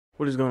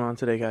What is going on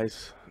today,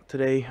 guys?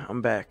 Today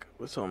I'm back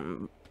with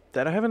something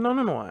that I haven't done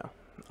in a while.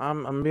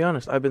 I'm gonna be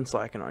honest, I've been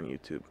slacking on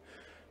YouTube,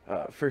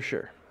 for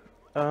sure.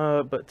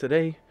 But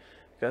today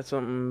got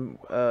something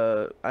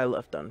I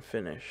left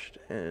unfinished,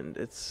 and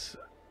it's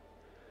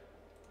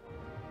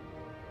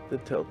the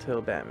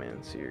Telltale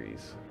Batman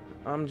series.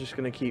 I'm just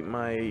gonna keep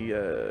my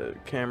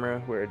camera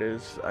where it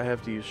is. I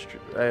have to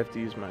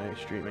use my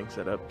streaming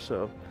setup,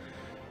 so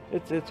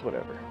it's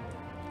whatever.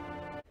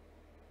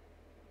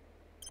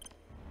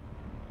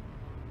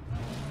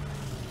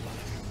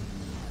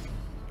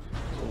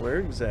 Where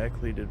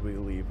exactly did we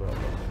leave off?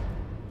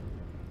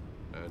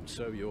 And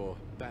so your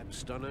bat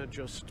stunner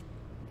just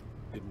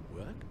didn't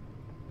work?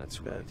 That's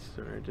right. Bat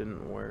stunner didn't I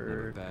have a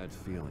work. bad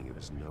feeling it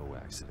was no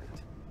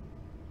accident.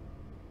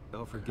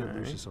 Alfred, get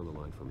Lucius on the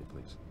line for me,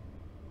 please.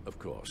 Of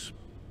course.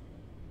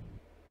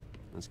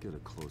 Let's get a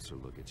closer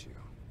look at you.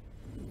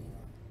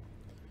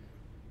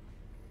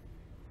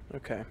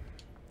 Okay.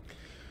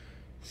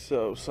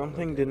 So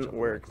something didn't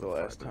work the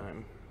last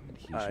time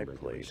I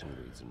played.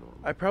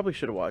 I probably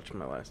should have watched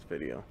my last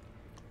video.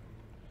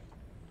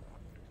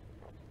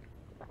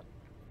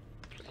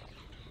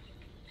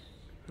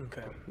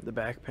 Okay, the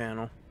back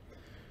panel.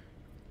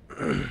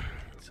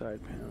 Side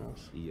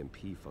panels. EMP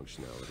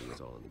functionality is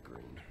all in the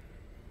green.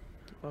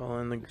 All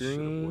in the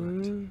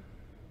green.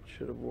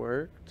 Should have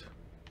worked.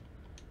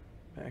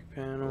 Back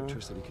panel.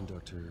 Electricity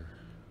conductor.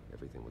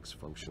 Everything looks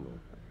functional.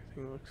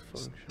 Everything looks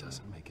functional. This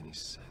doesn't make any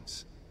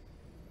sense.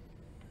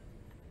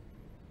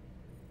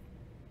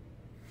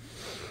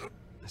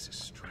 This is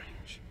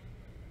strange.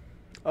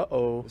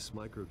 Uh-oh. This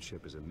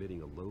microchip is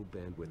emitting a low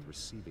bandwidth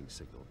receiving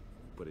signal,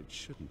 but it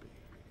shouldn't be.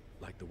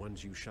 Like the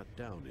ones you shut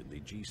down in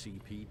the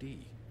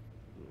GCPD.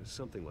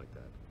 Something like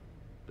that.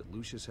 But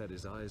Lucius had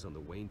his eyes on the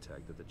Wayne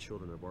tag that the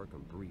children of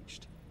Arkham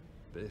breached.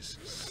 This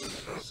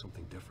is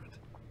something different.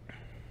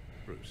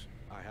 Bruce,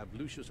 I have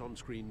Lucius on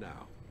screen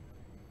now.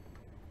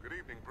 Good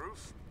evening,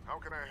 Bruce. How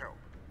can I help?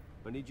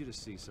 I need you to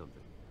see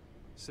something.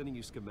 Sending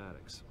you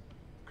schematics.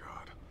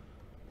 God,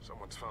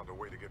 someone's found a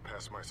way to get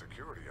past my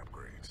security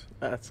upgrades.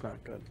 That's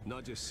not good.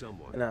 Not just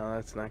someone. No,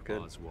 that's not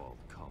good. Oswald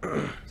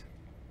Cobblepot.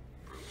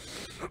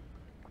 Bruce,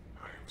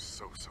 I am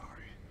so sorry.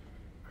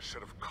 I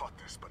should have caught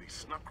this, but he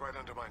snuck right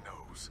under my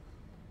nose.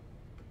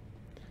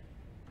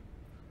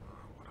 Oh,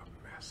 what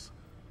a mess.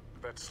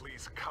 That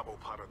sleaze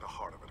Cobblepot at the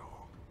heart of it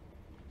all.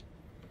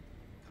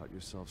 Cut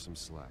yourself some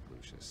slack,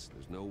 Lucius.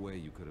 There's no way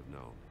you could have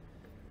known.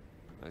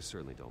 I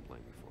certainly don't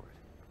blame you for it.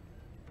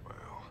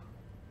 Well,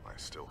 I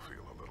still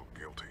feel a little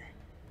guilty.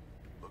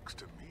 Looks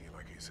to me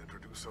like he's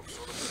introduced some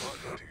sort of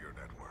bug into your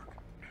network.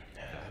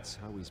 That's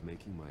how he's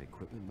making my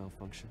equipment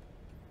malfunction?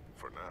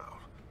 For now.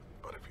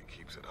 But if he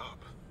keeps it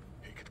up,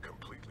 he could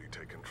completely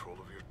take control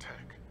of your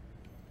tech.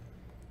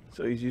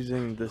 So he's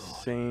using the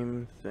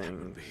same That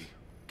thing would be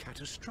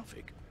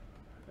catastrophic.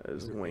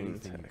 as Is there Wayne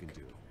anything you Tech. can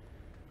do?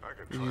 I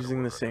could He's try to using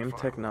the work same out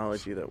files,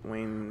 technology that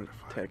Wayne but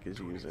if I Tech is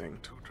do anything using.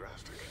 Too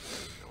drastic.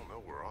 He'll know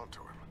we're onto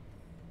him.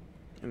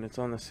 And it's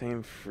on the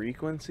same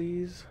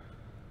frequencies?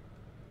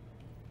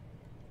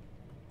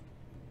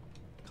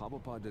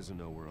 Cobblepot doesn't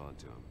know we're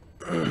onto him.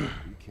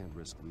 You can't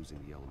risk losing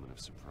the element of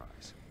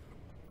surprise.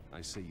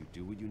 I say you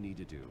do what you need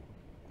to do,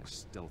 as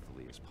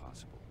stealthily as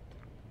possible.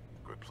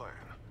 Good plan.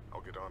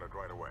 I'll get on it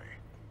right away.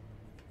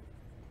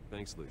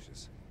 Thanks,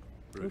 Lucius.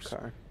 Bruce,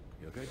 Okay.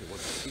 you're going to want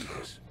to see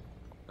this.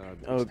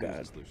 Oh, excuse God.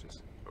 us,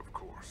 Lucius. Of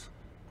course.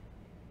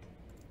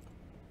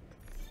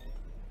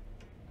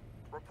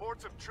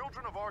 Reports of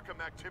Children of Arkham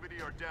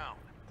activity are down.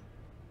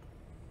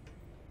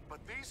 But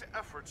these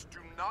efforts do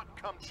not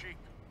come cheap.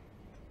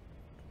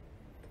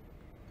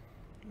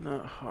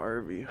 Not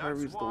Harvey.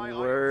 Harvey's That's the why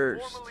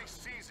worst. I am formally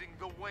seizing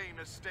the Wayne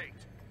estate.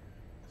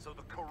 So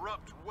the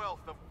corrupt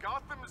wealth of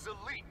Gotham's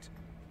elite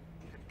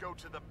can go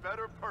to the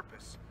better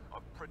purpose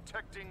of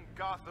protecting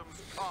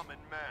Gotham's common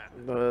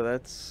man.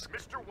 That's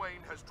Mr.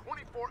 Wayne has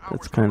 24 hours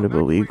That's to kind of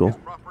evacuate illegal. his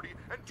property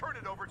and turn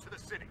it over to the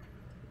city,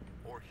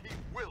 or he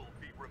will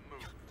be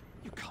removed.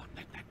 You can't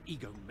let that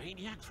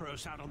egomaniac throw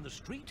us out on the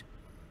street.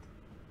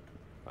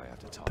 I have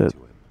to talk that to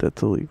him.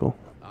 that's illegal.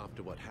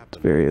 After what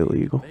happened, very in the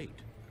illegal. debate,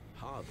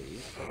 Harvey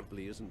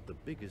probably isn't the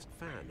biggest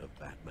fan of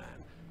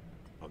Batman.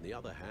 On the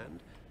other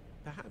hand,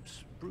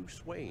 perhaps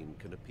Bruce Wayne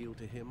can appeal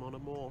to him on a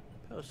more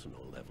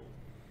personal level.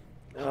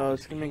 Oh,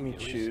 it's gonna make me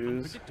Harvey's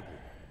choose. unpredictable,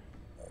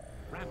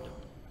 random.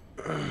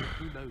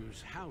 Who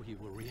knows how he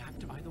will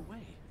react either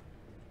way?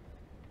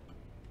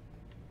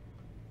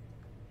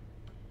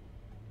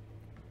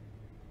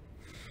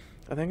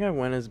 I think I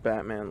went as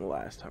Batman the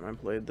last time I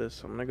played this,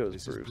 so I'm gonna go as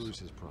This Bruce. is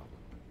Bruce's problem,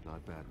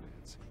 not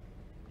Batman's.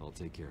 I'll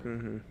take care of it.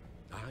 Mm-hmm.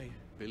 I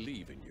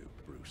believe in you,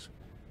 Bruce.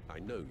 I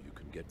know you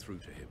can get through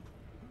to him.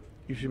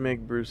 You should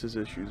make Bruce's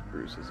issues,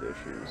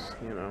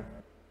 you know.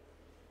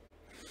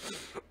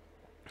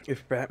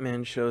 If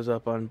Batman shows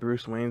up on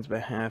Bruce Wayne's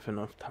behalf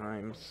enough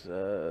times,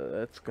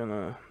 that's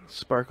gonna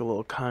spark a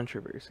little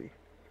controversy.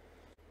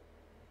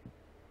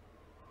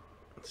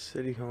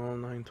 City Hall,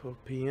 9:12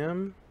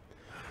 p.m.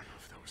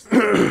 Why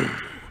did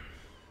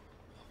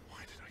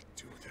I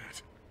do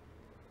that?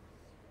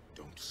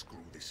 Don't screw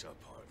this up,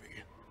 Harvey.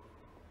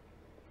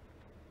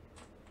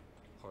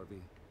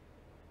 Harvey,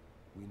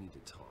 we need to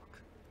talk.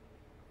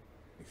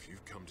 If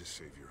you've come to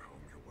save your home,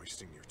 you're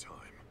wasting your time.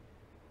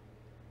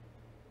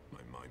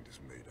 My mind is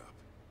made up.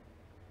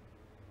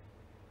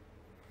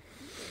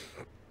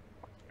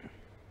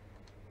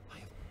 I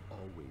have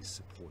always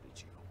supported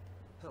you.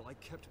 Hell, I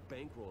kept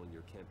bankrolling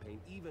your campaign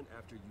even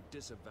after you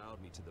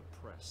disavowed me to the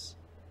press.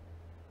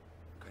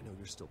 Look, I know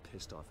you're still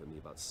pissed off at me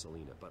about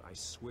Selena, but I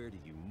swear to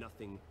you,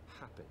 nothing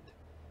happened.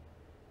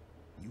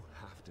 You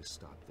have to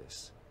stop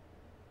this.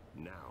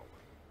 Now.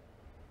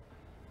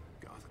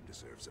 Gotham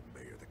deserves a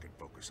mayor that can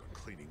focus on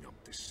cleaning up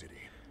this city.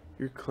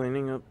 You're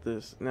cleaning up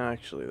this. No,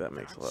 actually, that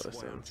makes a lot of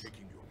That's why I'm sense.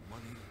 taking your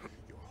money,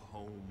 your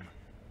home,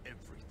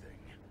 everything.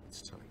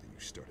 It's time that you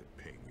started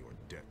paying your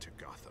debt to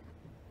Gotham.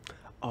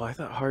 Oh, I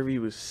thought Harvey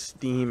was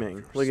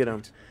steaming. Look at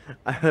him.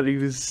 I thought he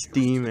was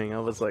steaming. I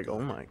was like, oh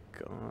my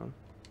god.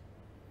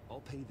 I'll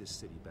pay this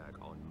city back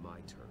on my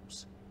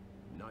terms,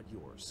 not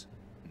yours.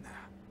 Nah,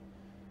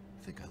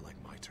 I think I like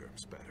my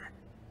terms better.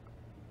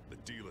 The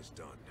deal is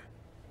done.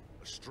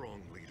 A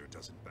strong leader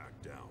doesn't back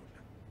down.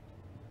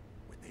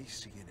 When they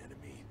see an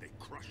enemy, they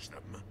crush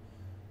them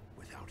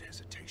without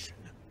hesitation.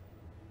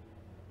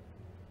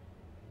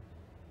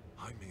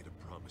 I made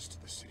a promise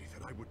to the city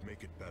that I would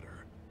make it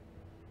better.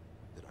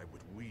 That I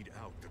would weed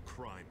out the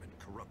crime and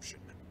corruption.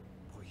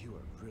 Boy, you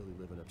are really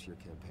living up to your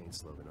campaign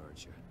slogan,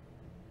 aren't you?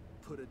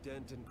 Put a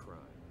dent in crime.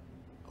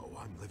 Oh,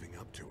 I'm living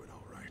up to it,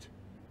 all right.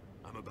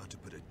 I'm about to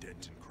put a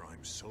dent in crime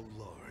so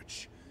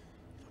large,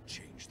 it'll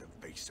change the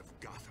face of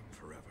Gotham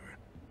forever.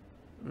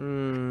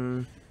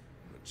 The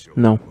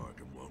children No. of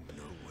Arkham won't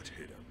know what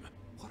hit him.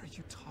 What are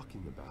you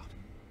talking about?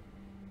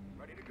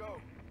 Ready to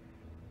go.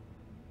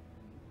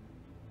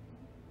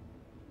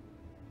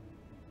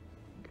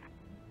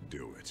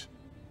 Do it.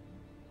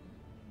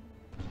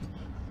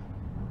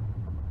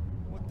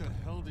 What the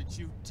hell did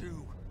you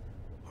do?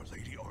 Our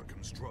Lady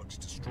Arkham's drugs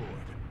destroyed.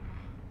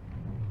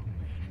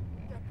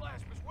 That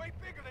blast was way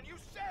bigger than you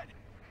said.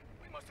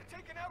 We must have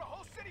taken out a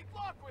whole city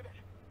block with it.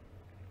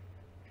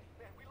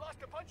 Man, we lost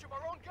a bunch of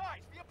our own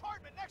guys. The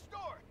apartment next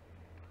door.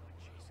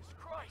 Jesus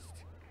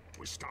Christ.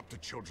 We stopped the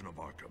children of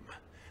Arkham.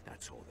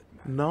 That's all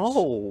that matters.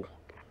 No.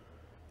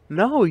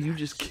 No, you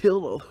just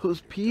killed all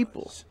those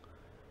people.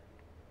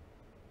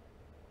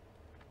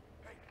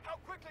 Hey, how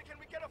quickly can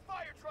we get a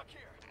fire truck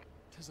here?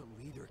 Does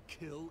a leader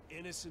kill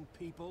innocent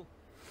people?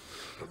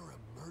 You're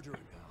a murderer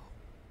now.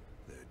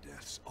 Their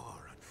deaths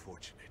are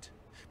unfortunate.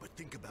 But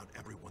think about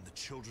everyone the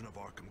children of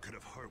Arkham could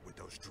have hurt with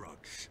those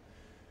drugs.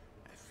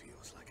 That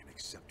feels like an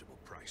acceptable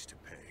price to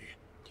pay.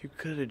 You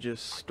could have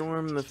just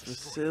stormed the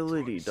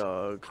facility,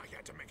 dog. I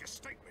had to make a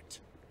statement.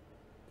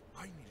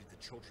 I needed the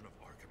children of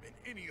Arkham and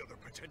any other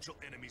potential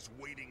enemies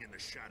waiting in the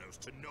shadows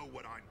to know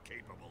what I'm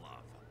capable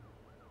of.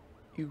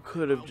 You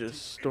could have I'll do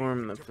just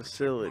stormed the anything to protect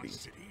facility. my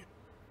city.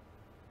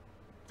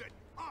 That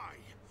I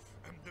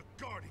am the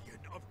guardian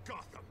of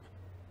Gotham.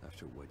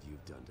 After what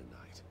you've done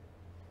tonight,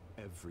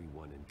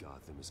 everyone in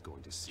Gotham is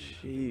going to see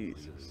who they really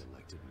Jesus.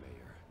 elected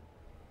mayor.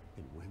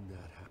 And when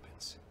that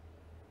happens,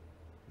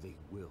 they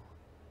will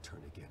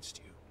turn against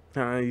you.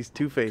 He's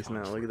Two-Faced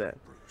now. Look at that.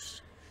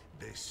 Bruce,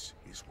 this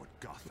is what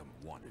Gotham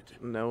wanted.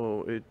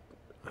 No, it.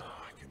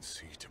 I can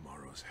see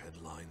tomorrow's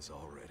headlines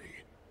already.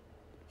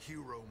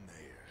 Hero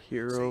Mayor.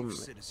 Hero Save Ma-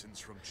 citizens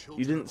from You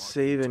children didn't of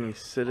save Arkham any terror.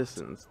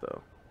 citizens,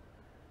 though.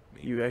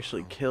 You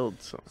actually Meanwhile,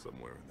 killed some.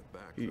 somewhere in the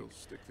back, You- they'll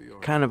stick the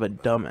article Kind of a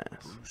about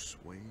dumbass. Bruce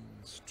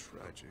Wayne's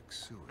tragic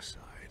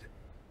suicide.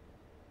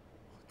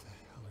 What the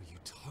hell are you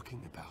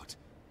talking about?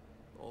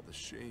 All the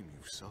shame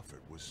you've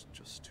suffered was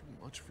just too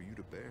much for you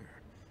to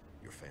bear.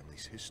 Your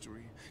family's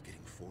history,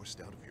 getting forced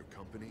out of your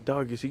company.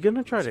 Dog, is he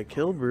gonna try to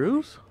kill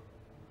Bruce?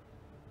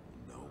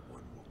 No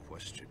one will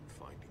question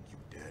finding you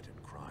dead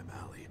in Crime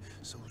Alley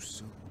so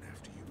soon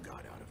after you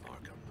got out of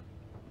Arkham.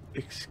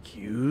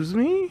 Excuse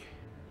me?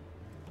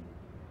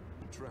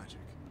 Tragic,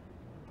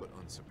 but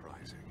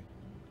unsurprising.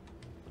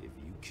 If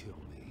you kill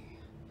me,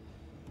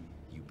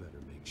 you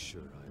better make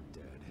sure I'm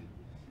dead.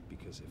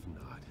 Because if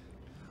not,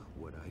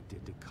 what I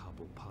did to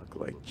Cobblepot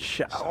will Like, look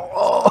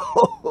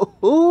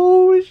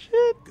oh,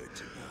 shit. Good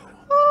to know.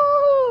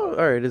 Oh.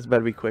 Alright, it's about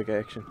to be quick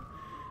action.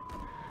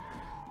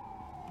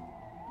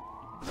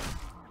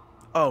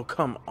 Oh,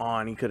 come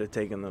on. He could have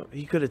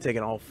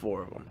taken all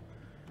four of them.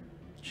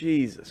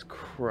 Jesus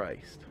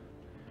Christ.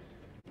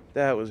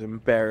 That was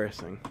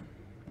embarrassing.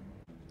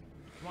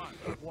 Come on,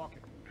 keep walking.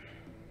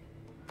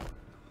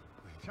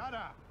 Shut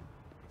up.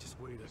 Just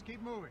wait. Just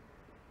keep moving.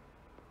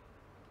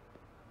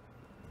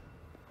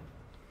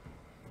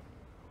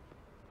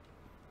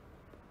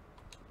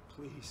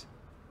 Please.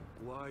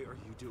 Why are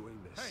you doing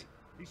this? Hey,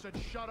 he said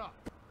shut up.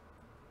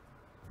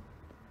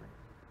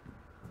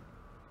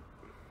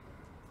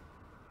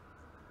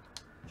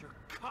 You're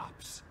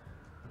cops.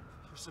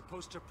 You're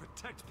supposed to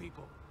protect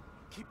people.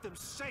 Keep them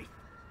safe.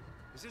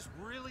 Is this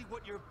really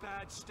what your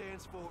badge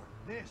stands for?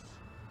 This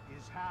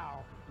is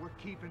how we're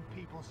keeping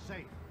people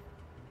safe.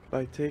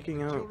 By taking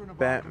Children out of Arkham are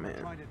Batman.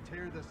 trying to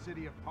tear the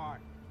city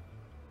apart.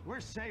 We're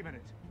saving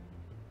it.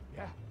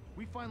 Yeah,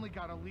 we finally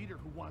got a leader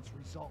who wants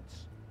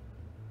results.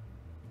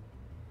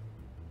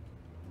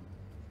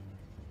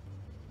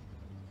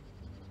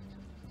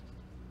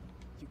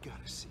 You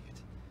gotta see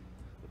it.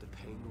 What the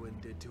Penguin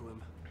did to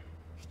him.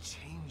 It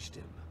changed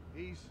him.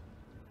 He's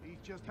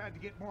just had to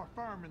get more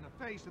firm in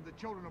the face of the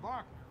children of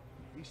Arkham.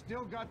 He's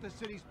still got the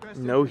city's best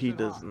No, interests he at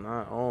does heart.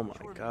 not. Oh my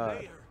Your god.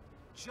 mayor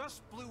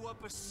just blew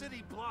up a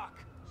city block.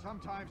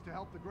 Sometimes to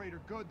help the greater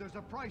good, there's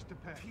a price to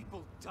pay.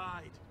 People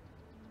died.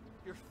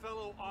 Your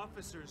fellow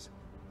officers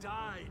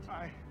died.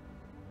 But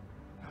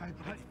And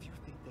if you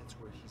think that's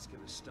where he's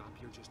gonna stop,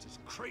 you're just as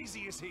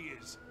crazy as he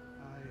is.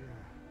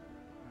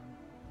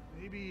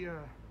 maybe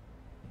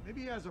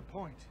he has a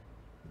point.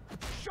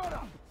 Shut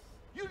up!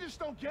 You just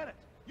don't get it.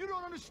 You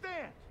don't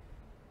understand.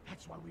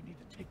 That's why we need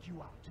to take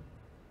you out.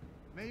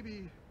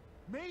 Maybe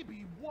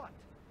what?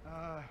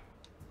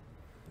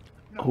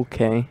 No.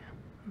 Okay.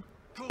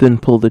 Then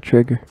pull the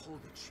trigger. Pull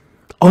the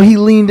trigger. Oh, he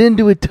leaned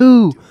into it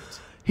too.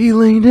 He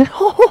leaned in.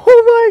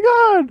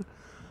 Oh my god.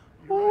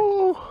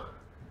 Oh.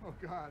 Oh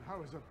God, I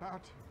was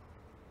about to.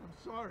 I'm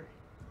sorry.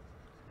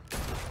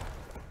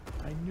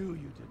 I knew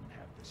you didn't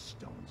have the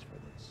stones for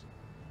this.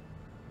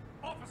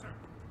 Officer,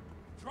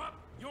 drop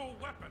your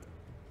weapon.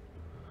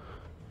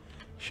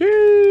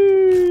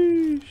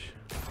 Sheesh.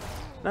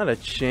 Not a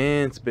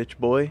chance, bitch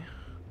boy.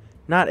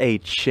 Not a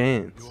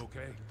chance. You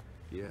okay?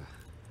 Yeah,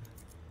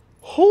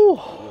 Oh.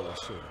 really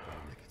showed up in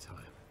the nick of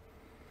time.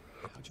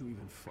 How'd you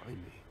even find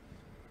me?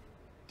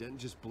 Dent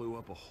just blew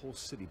up a whole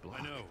city block.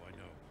 I know.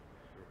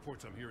 The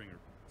reports I'm hearing are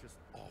just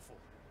awful.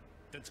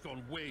 That's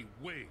gone way,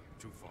 way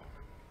too far.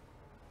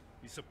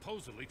 He's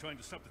supposedly trying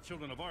to stop the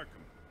children of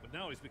Arkham, but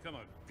now he's become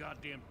a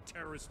goddamn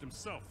terrorist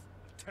himself.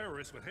 A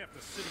terrorist with half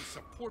the city's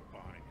support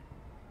behind him.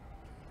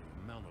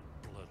 The amount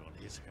of blood on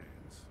his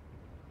hands.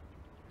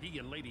 He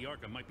and Lady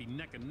Arkham might be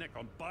neck and neck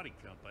on body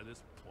count by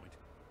this point.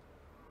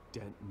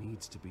 Dent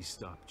needs to be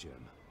stopped, Jim.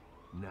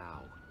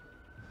 Now.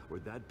 Or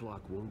that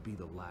block won't be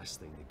the last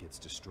thing that gets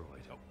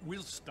destroyed. So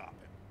we'll stop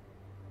him.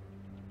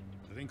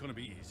 But it ain't gonna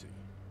be easy.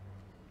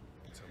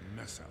 It's a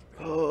mess out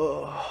there.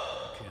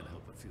 I can't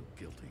help but feel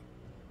guilty.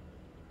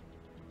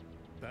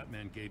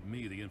 Batman gave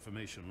me the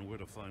information on where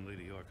to find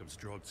Lady Arkham's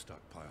drug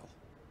stockpile.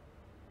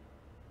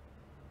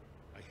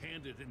 I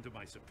handed it into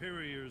my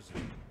superiors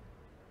and...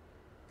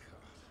 God,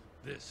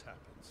 this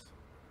happens.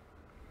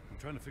 I'm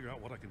trying to figure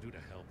out what I can do to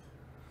help.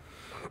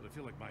 But I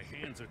feel like my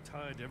hands are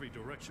tied every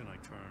direction I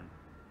turn.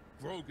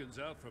 Grogan's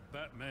out for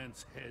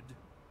Batman's head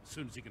as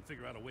soon as he can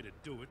figure out a way to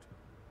do it.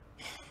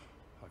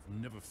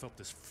 I've never felt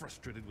this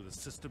frustrated with the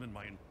system in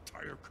my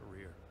entire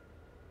career.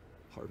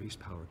 Harvey's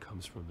power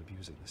comes from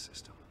abusing the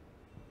system.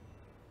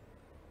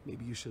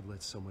 Maybe you should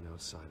let someone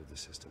outside of the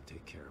system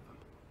take care of him.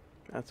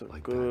 That's a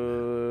Like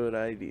good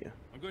idea.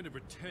 I'm going to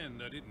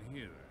pretend I didn't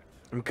hear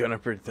that. I'm gonna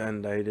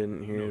pretend I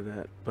didn't hear Noted.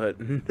 that, but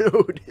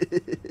noted.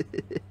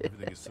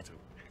 Everything is such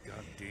a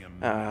goddamn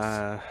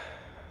mess.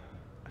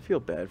 I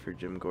feel bad for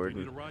Jim You need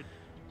Gordon. a ride?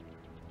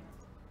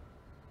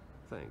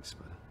 Thanks,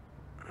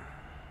 but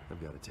I've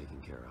got it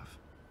taken care of.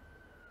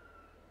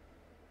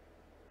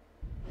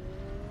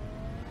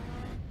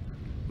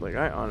 Like,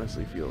 I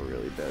honestly feel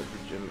really bad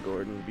for Jim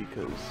Gordon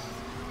because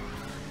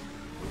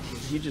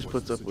he just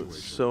puts up with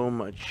so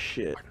much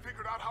shit. I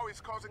figured out how he's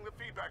causing the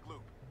feedback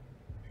loop.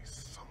 He's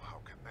somehow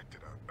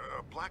connected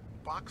a black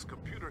box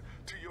computer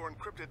to your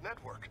encrypted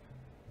network.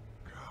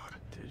 God,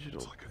 Digital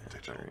it's like a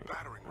digital battery.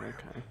 battering ram.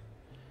 Okay.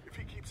 If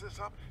he keeps this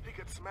up, he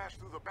could smash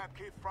through the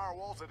Batcave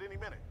firewalls at any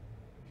minute.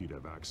 He'd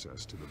have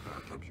access to the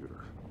Bat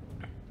computer.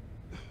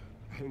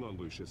 Hang on,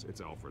 Lucius.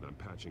 It's Alfred. I'm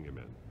patching him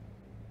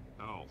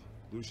in. Al,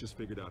 Lucius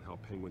figured out how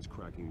Penguin's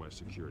cracking my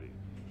security.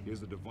 He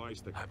has a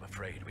device that... I'm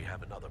afraid we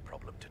have another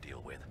problem to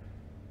deal with.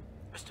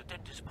 Mr.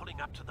 Dent is pulling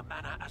up to the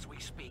manor as we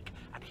speak,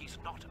 and he's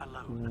not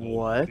alone.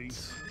 What?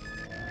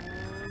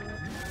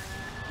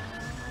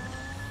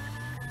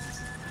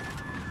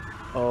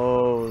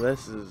 Oh,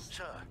 this is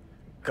Sir,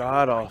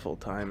 god-awful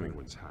timing.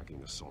 Penguin's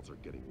hacking assaults are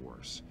getting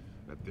worse.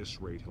 At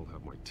this rate, he'll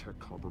have my tech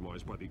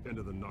compromised by the end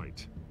of the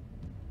night.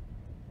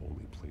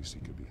 Only place he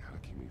could be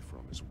hacking me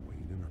from is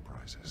Wayne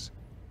Enterprises.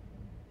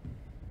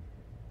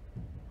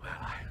 well,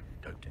 I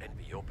don't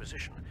envy your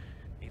position.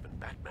 Even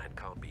Batman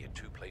can't be in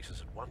two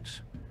places at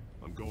once.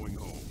 I'm going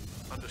home.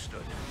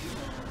 Understood.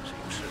 See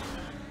you soon.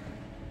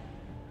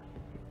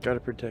 Gotta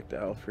protect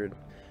Alfred.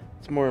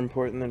 It's more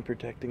important than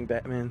protecting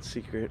Batman's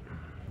secret.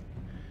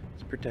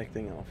 It's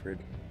protecting Alfred.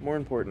 More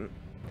important.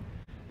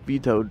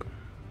 Vetoed.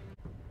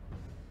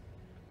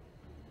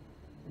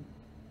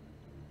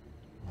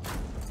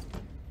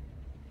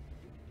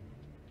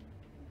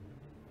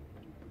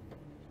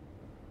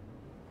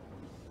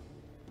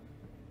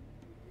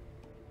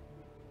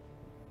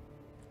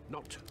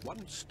 Not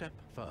one step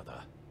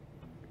further.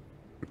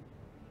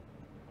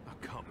 Now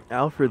come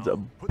Alfred's a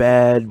on, put the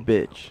bad rifle down.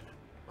 bitch.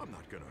 I'm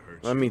not gonna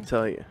hurt Let you. me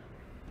tell you.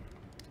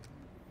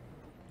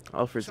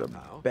 Alfred's a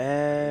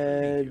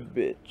bad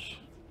bitch.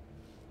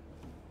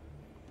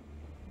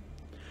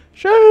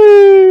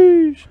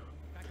 Sheesh!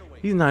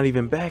 He's not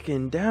even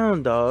backing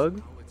down,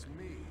 dog.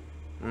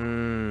 How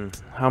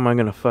am I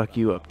gonna fuck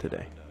you up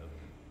today?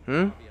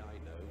 How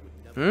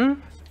am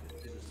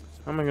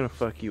I gonna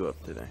fuck you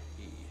up today?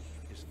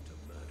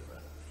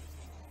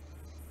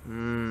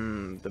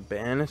 The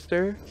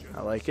banister.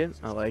 I like it.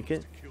 I like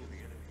it.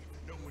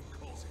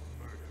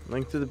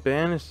 Link to the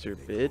banister,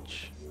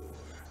 bitch.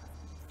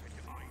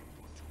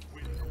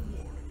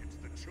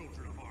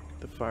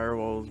 The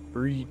firewall is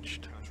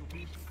breached.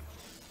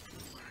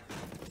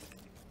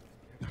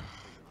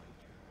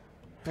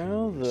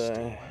 How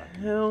the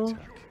hell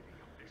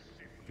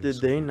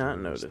did they not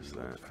notice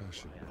that?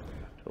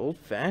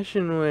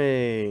 Old-fashioned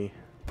way.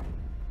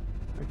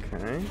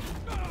 Okay.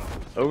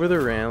 Over the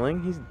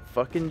railing. He's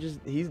fucking just...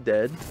 He's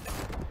dead.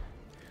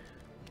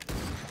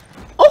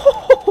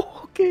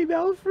 Oh! Okay,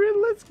 Alfred,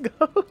 let's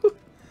go.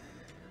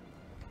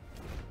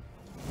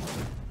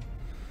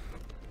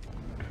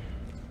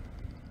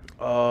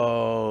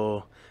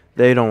 Oh.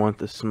 They don't want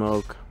the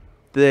smoke.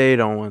 They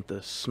don't want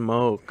the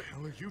smoke. What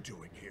the hell are you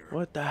doing here?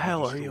 What the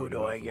hell are you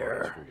doing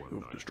here?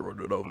 You've destroyed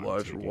enough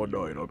lives for one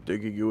night. I'm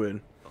taking you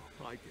in. Oh,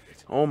 I get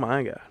it. Oh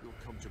my god. You'll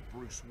come to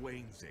Bruce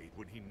Wayne's aid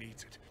when he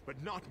needs it,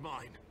 but not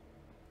mine.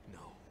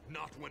 No,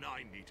 not when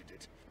I needed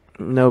it.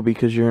 No,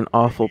 because you're an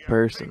awful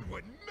person.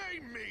 Penguin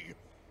made me.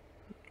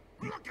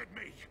 Look at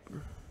me.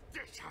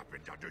 This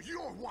happened under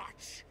your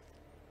watch.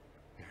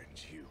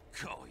 And you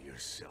call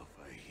yourself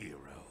a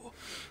hero.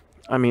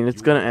 I mean,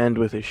 it's gonna end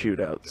with a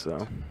shootout, so.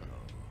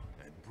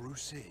 And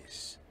Bruce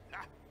is.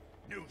 Ah,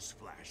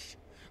 newsflash.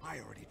 I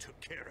already took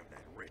care of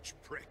that rich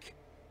prick.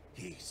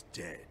 He's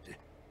dead.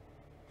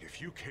 If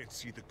you can't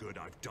see the good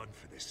I've done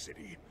for this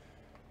city,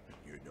 then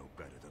you're no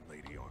better than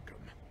Lady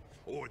Arkham.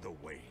 Or the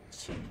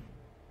Waynes.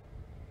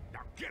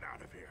 Now get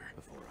out of here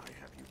before I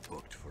have you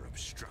booked for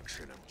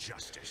obstruction of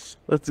justice.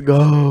 Let's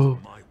go.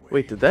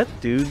 Wait, did that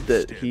dude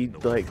that he,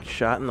 like,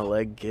 shot in the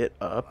leg get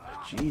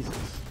up?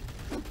 Jesus.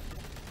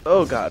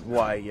 Oh god,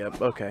 why?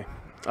 Yep, okay.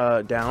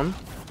 Down.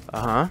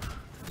 Uh-huh.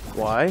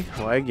 Why?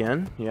 Why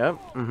again? Yep.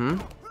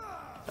 Mm-hmm.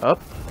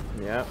 Up.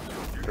 Yep.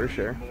 For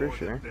sure, for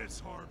sure.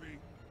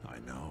 I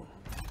know.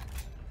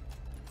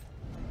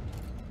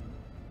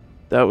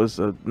 That was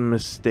a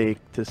mistake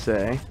to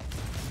say.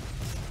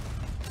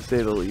 To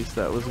say the least,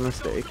 that was a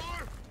mistake.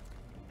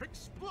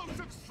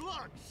 Explosive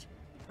slugs!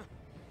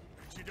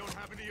 Bet you don't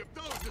have any of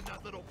those in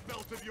that little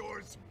belt of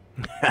yours.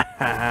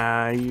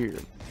 Haha, you're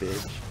a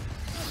bitch.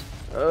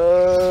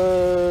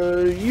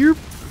 You're...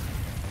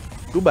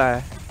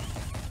 Goodbye.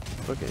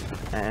 Fucking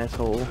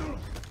asshole.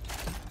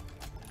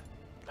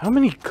 How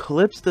many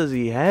clips does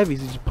he have?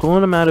 He's just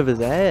pulling them out of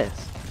his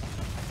ass.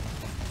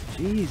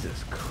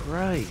 Jesus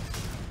Christ.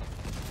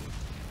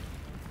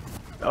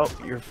 Oh,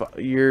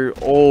 you're...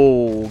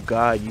 Oh,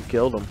 God, you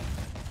killed him.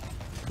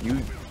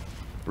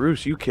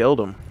 Bruce, you killed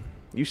him.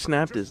 You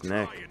snapped his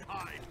neck.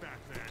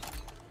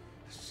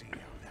 See how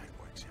that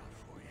works out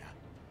for you.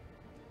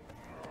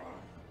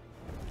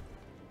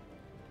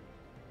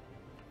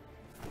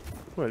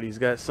 What, he's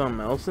got something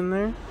else in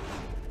there?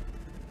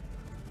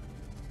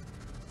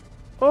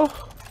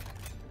 Oh!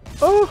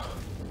 Oh!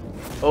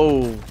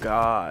 Oh,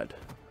 God.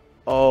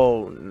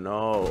 Oh,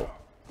 no.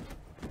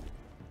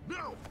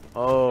 No!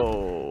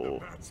 Oh.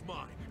 That's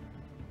mine.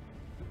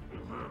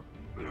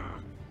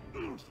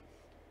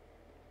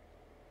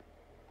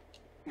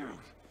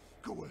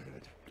 Go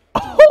ahead.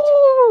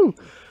 Oh!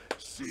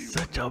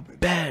 Such a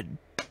bad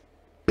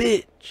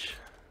bitch.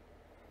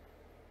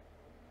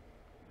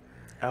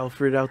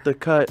 Alfred out the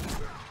cut.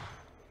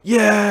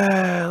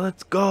 Yeah,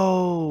 let's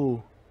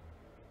go.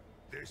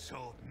 This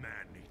old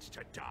man needs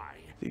to die.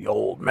 The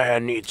old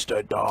man needs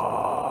to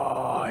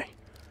die.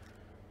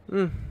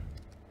 Your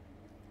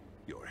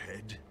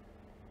head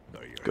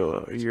or your Go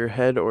heart? your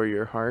head or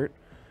your heart.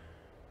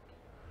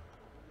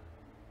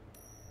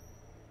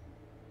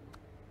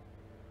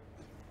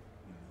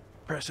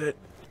 Press it.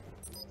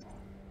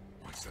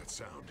 What's that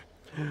sound?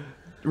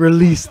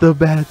 Release the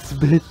bats,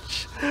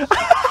 bitch.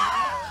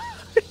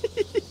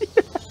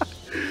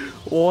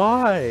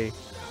 Why?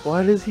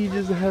 Why does he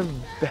just have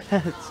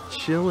bats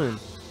chilling?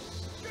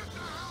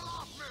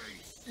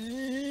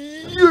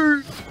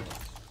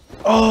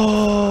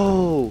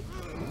 Oh!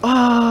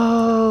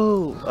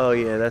 Oh! Oh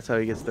yeah, that's how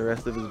he gets the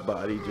rest of his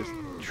body just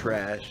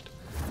trashed.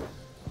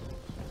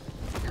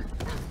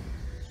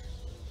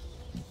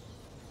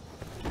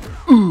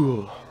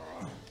 Ooh!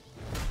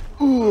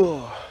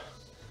 Ooh!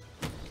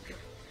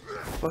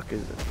 Fuck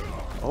is it?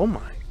 Oh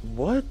my!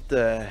 What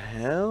the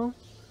hell?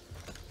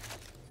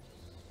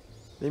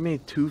 They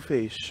made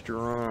Two-Face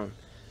strong.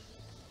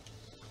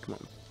 Come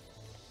on.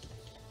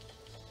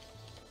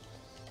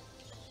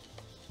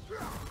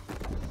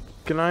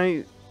 Can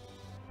I...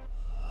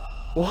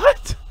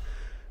 What?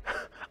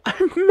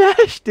 I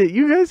mashed it.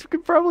 You guys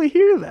could probably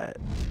hear that.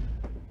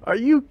 Are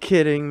you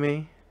kidding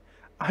me?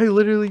 I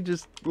literally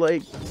just,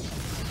 like...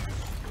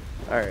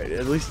 Alright,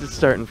 at least it's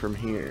starting from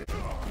here.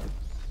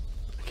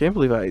 I can't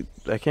believe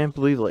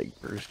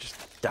like, Bruce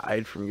just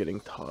died from getting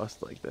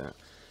tossed like that.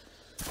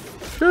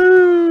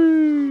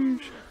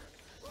 Sheesh!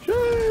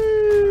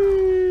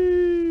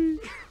 Sheesh!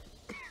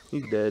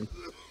 He's dead.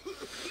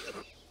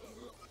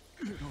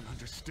 You don't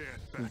understand,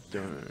 Batman.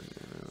 Done.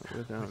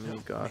 Without me,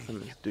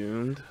 Gotham is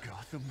doomed.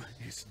 Gotham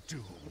is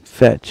doomed.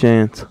 Fat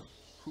chance.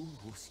 Who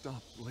will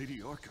stop Lady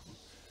Arkham?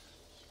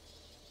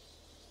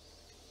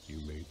 You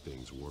made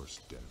things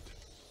worse, Dent.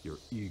 Your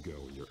ego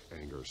and your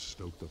anger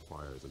stoked the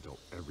fires until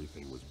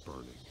everything was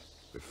burning.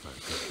 The fact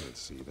you can't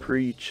see that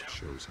Preach.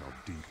 shows how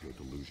deep your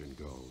delusion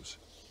goes.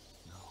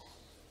 No.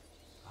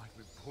 I'm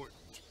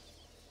important.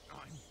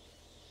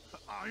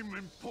 I'm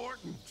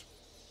important.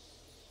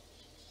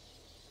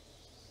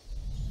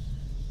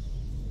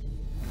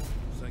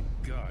 Thank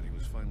God he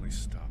was finally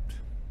stopped.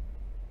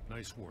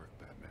 Nice work,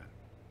 Batman.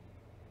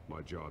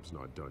 My job's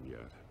not done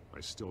yet.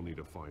 I still need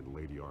to find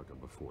Lady Arkham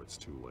before it's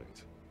too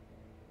late.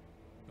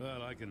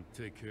 Well, I can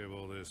take care of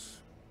all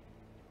this.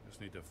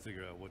 Just need to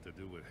figure out what to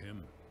do with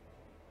him.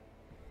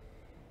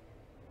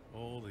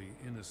 All the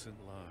innocent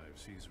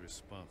lives he's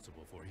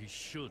responsible for. He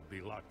should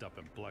be locked up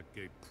in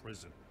Blackgate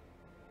Prison.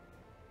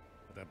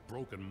 But that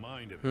broken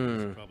mind of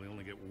his will probably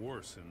only get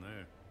worse in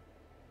there.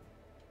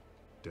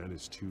 Dent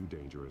is too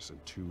dangerous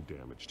and too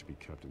damaged to be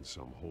kept in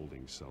some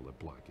holding cell at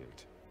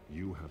Blackgate.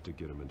 You have to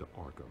get him into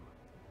Arkham.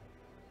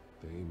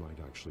 They might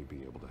actually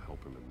be able to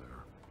help him in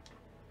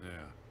there.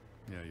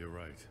 Yeah, you're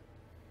right.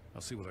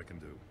 I'll see what I can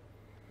do.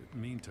 In the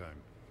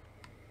meantime,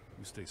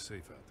 you stay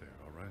safe out there,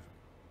 all right?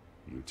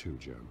 You too,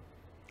 Jim.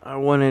 I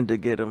wanted to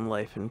get him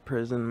life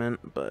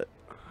imprisonment, but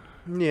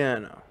yeah,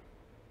 no.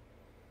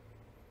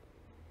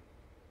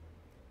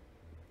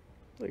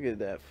 Look at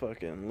that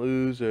fucking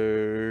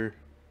loser.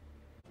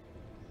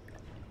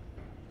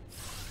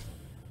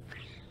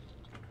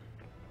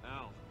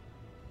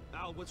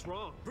 Al, what's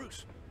wrong?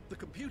 Bruce, the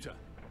computer.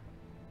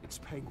 It's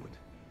Penguin.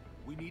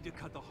 We need to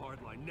cut the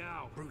hard line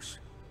now. Bruce,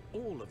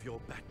 all of your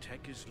bat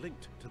tech is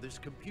linked to this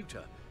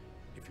computer.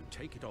 If you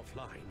take it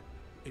offline,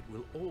 it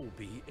will all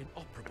be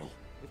inoperable.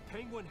 If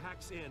Penguin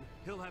hacks in,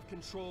 he'll have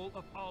control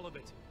of all of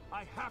it.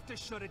 I have to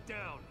shut it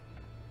down.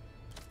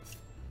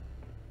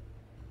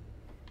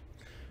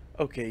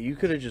 Okay, you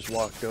could have just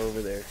walked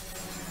over there.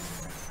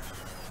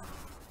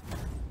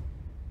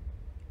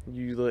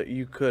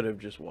 You could have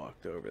just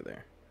walked over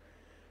there.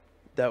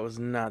 That was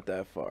not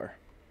that far.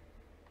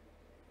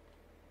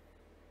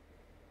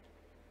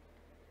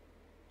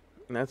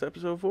 And that's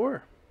episode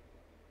 4.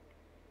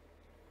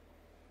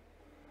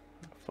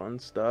 Fun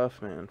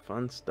stuff, man.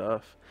 Fun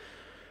stuff.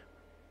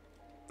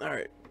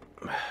 Alright.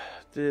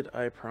 Did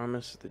I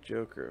promise the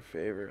Joker a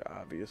favor?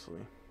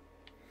 Obviously.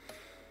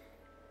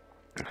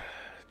 Did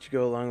you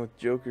go along with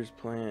Joker's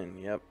plan?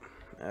 Yep.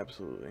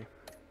 Absolutely.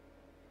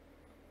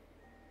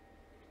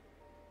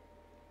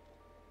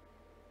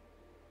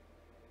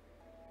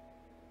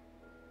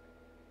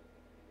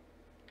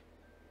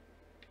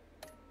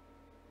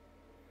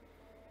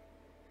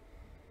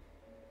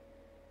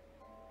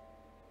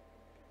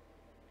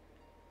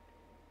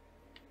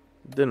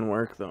 Didn't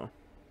work though.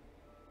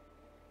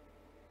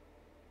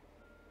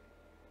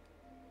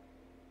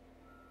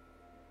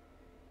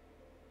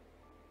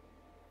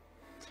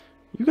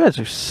 You guys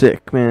are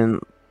sick, man.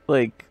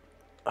 Like,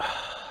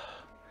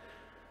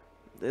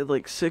 they had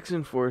like 6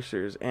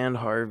 enforcers and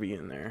Harvey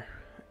in there,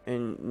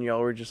 and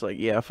y'all were just like,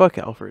 yeah, fuck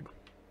Alfred.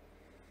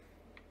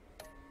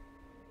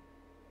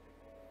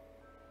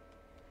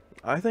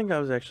 I think I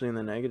was actually in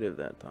the negative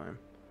that time.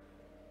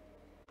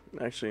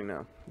 Actually,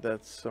 no.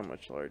 That's so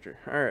much larger.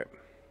 Alright.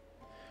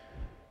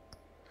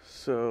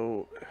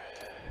 So,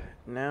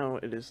 now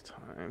it is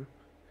time.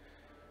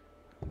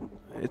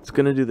 It's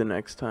gonna do the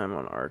next time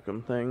on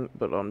Arkham thing,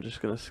 but I'm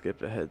just gonna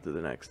skip ahead to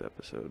the next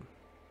episode.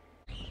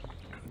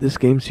 This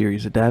game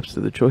series adapts to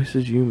the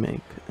choices you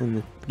make, and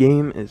the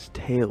game is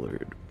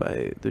tailored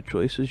by the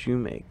choices you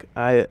make.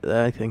 I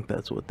think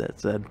that's what that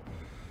said.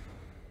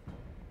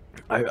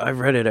 I've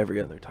read it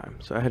every other time,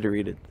 so I had to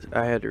read it.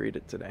 I had to read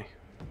it today.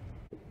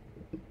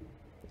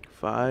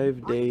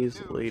 5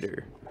 days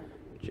later.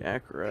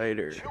 Jack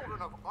Ryder.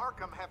 Children of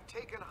Arkham have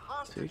taken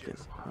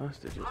hostages.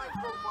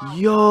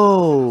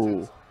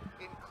 Yo!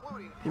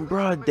 In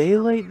broad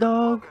daylight,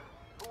 dog?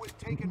 Who was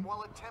taken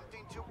while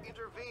attempting to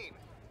intervene.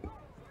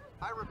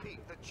 I repeat,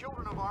 the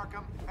children of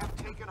Arkham have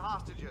taken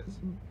hostages.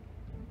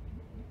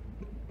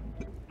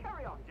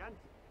 Carry on,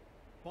 gents.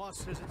 Boss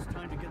says it's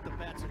time to get the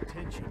Bat's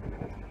attention.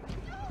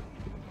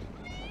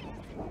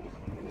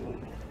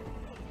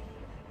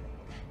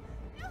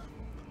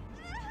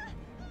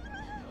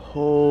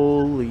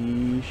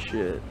 Holy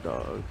shit,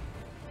 dog.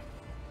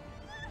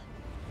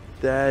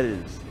 That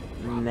is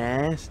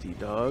nasty,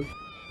 dog.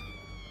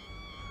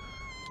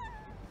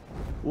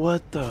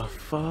 What the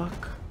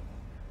fuck?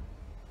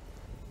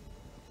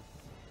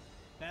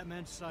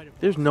 Batman's side of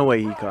There's no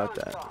way he caught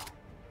that.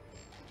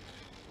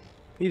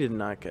 He did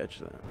not catch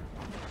that.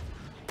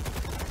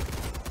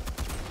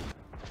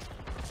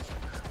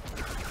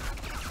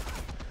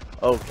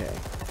 Okay.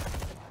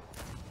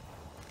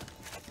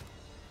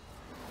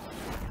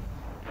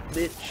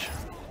 Bitch.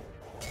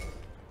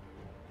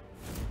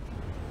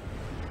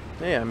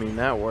 Hey, I mean,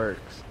 that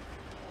works.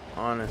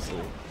 Honestly.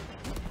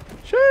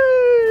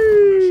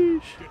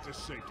 Sheesh! Get to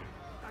safety.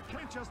 I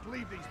can't just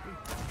leave these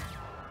people.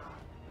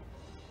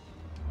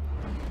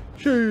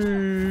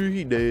 Sure,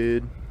 he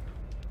did.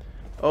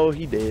 Oh,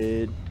 he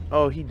did.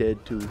 Oh, he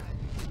did too.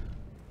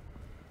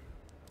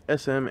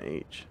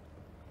 SMH.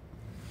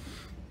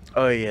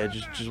 Oh yeah,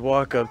 just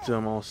walk up to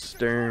him all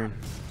stern.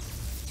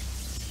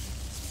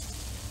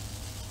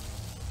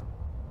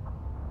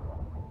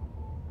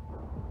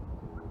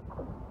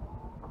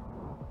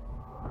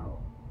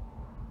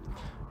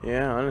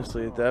 Yeah,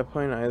 honestly, at that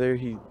point, either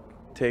he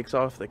takes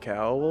off the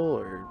cowl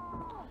or...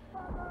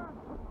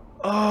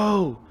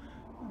 Oh!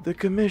 The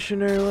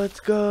commissioner, let's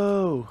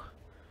go!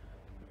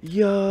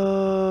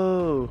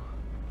 Yo!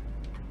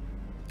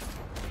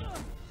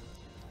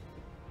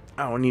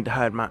 I don't need to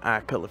hide my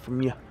eye color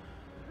from you.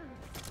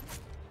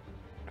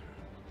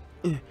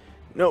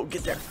 No,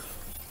 get there.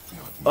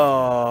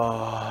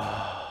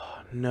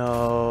 Oh,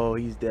 no,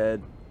 he's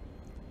dead.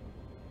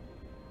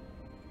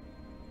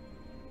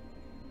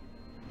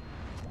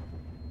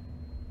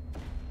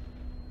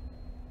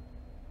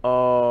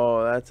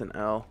 Oh, that's an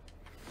L.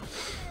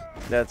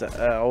 That's a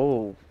L.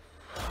 Oh,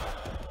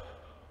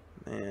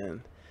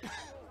 man.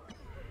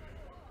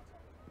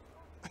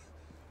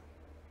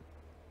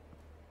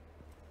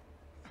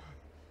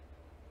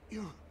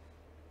 You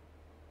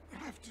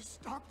have to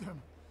stop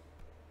them.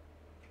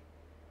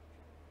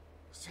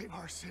 Save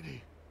our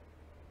city.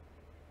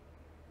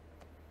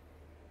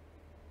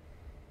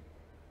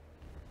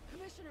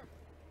 Commissioner!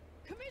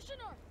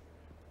 Commissioner!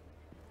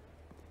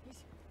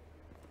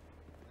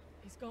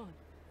 He's gone.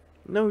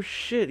 No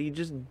shit, he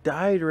just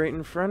died right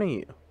in front of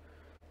you.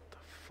 What the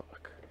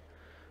fuck?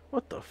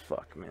 What the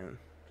fuck, man?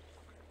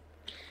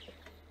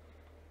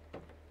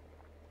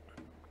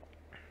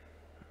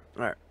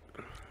 Alright.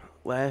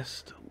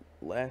 Last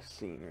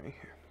scene right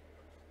here.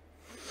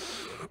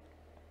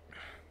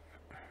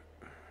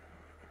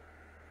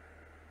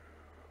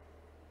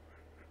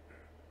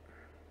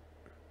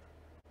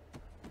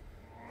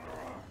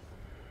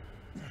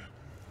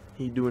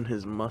 He doing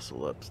his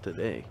muscle ups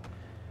today.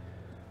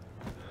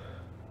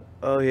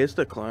 Oh, he has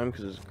to climb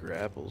because his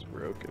grapple's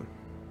broken.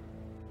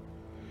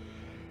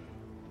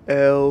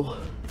 L.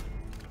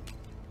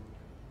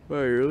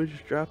 Wow, you really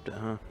just dropped it,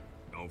 huh?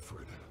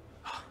 Alfred.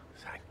 Oh,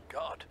 thank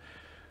God.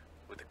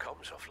 With the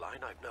comms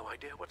offline, I've no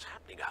idea what's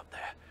happening out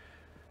there.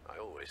 I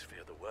always fear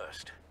the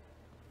worst.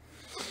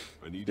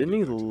 Didn't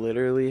he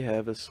literally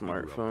have a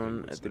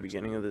smartphone at the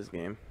beginning of this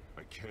game?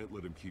 I can't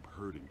let him keep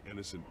hurting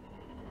innocent.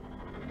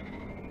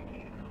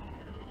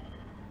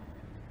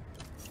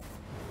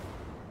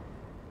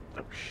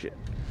 Oh shit!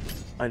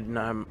 I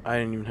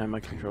didn't even have my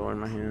controller in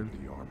my hand.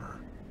 The armor.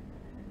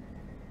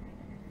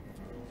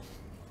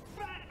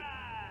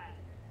 Batman!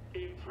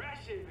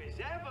 Impressive as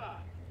ever.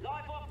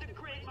 Life off the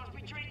grid must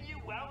be treating you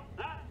well,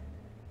 huh?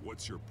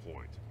 What's your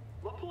point?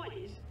 My point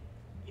is,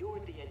 you're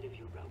at the end of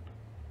your rope.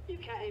 You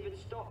can't even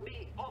stop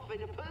me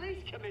offing a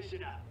police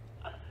commissioner.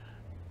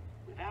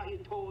 Without your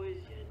toys,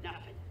 you're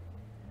nothing.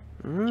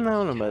 I don't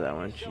know about that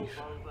one, Yourself Chief.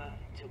 over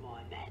to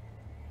my men.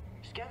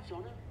 Scouts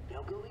on them,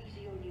 they'll go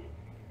easy on you.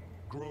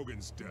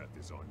 Grogan's death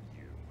is on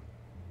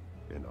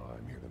you. And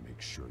I'm here to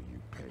make sure you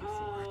pay for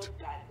Oh, it.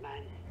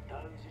 Batman,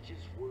 those are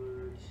just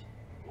words.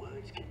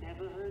 Words can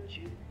never hurt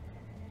you.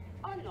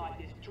 Unlike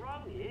this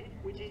drum here,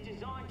 which is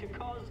designed to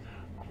cause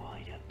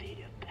quite a bit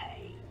of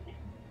pain.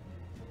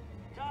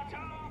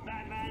 Ta-ta,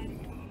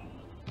 Batman!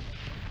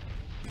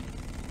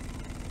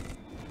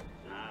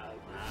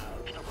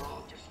 No, come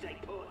on, just stay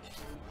put.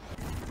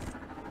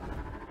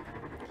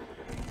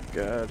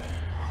 God.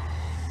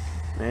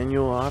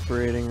 Manual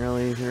operating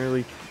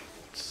really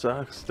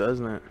sucks,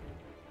 doesn't it?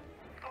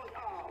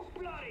 Oh,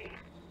 bloody!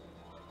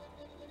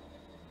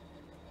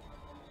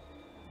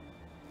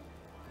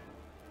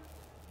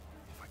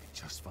 If I could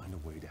just find a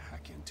way to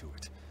hack into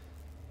it,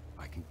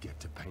 I can get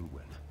to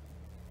Penguin.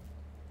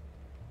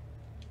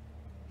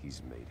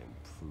 He's made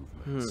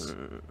improvements.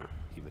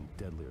 Even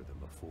deadlier than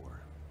before.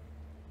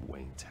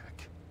 Wayne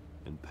Tech.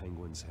 In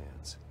Penguin's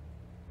hands.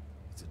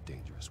 It's a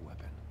dangerous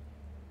weapon.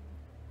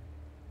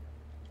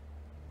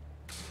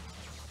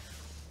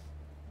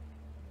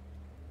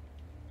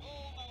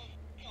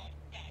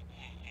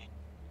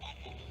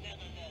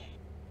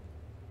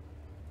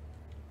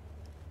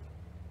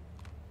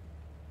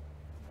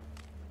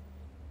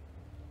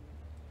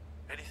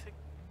 Anything?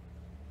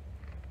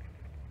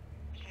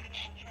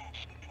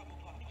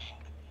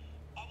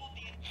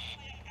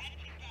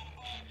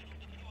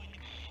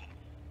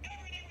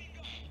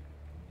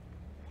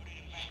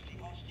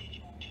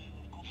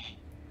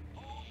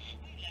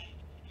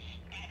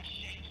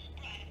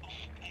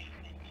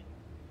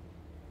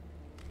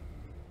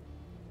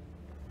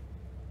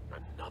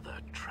 Another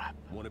trap.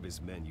 One of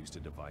his men used a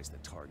device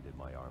that targeted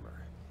my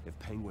armor. If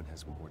Penguin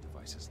has more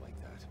devices like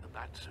that, The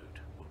Batsuit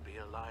will be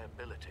a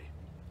liability.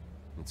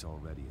 it's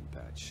already in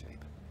bad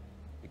shape.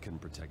 It couldn't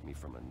protect me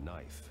from a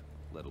knife,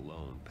 let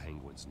alone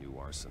Penguin's new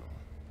arsenal.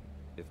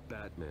 If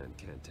Batman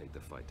can't take the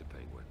fight to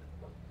Penguin,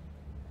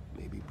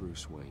 maybe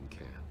Bruce Wayne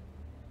can.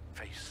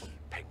 Face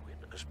Penguin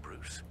as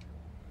Bruce.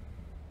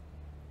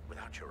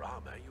 Without your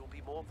armor, you'll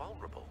be more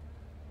vulnerable,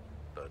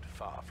 but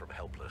far from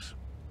helpless.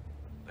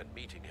 And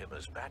meeting him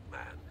as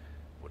Batman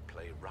would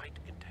play right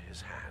into his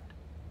hand.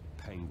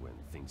 Penguin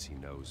thinks he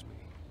knows me,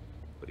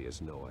 but he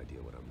has no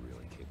idea what I'm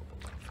really capable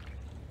of.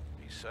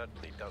 He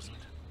certainly doesn't.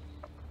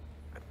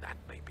 And that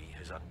may be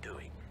his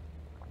undoing.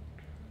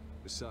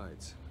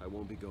 Besides, I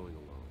won't be going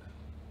alone.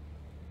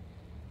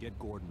 Get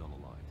Gordon on the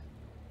line.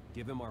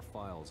 Give him our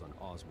files on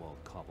Oswald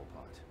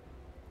Cobblepot.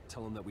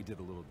 Tell him that we did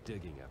a little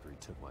digging after he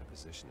took my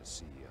position as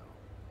CEO.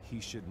 He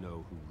should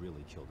know who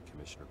really killed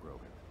Commissioner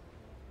Grogan,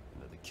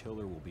 and that the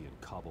killer will be in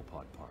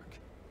Cobblepot Park.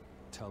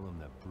 Tell him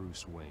that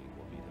Bruce Wayne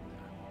will meet him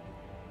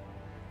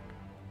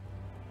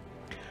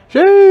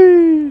there.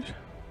 Sheesh!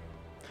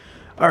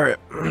 Alright,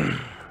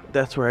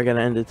 that's where I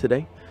gotta end it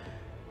today.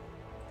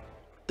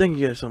 Thank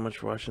you guys so much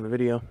for watching the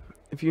video.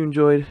 If you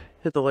enjoyed,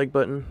 hit the like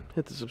button,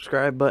 hit the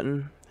subscribe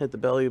button, hit the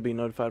bell, you'll be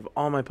notified of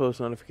all my post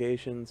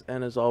notifications,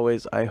 and as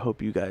always, I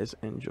hope you guys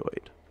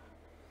enjoyed.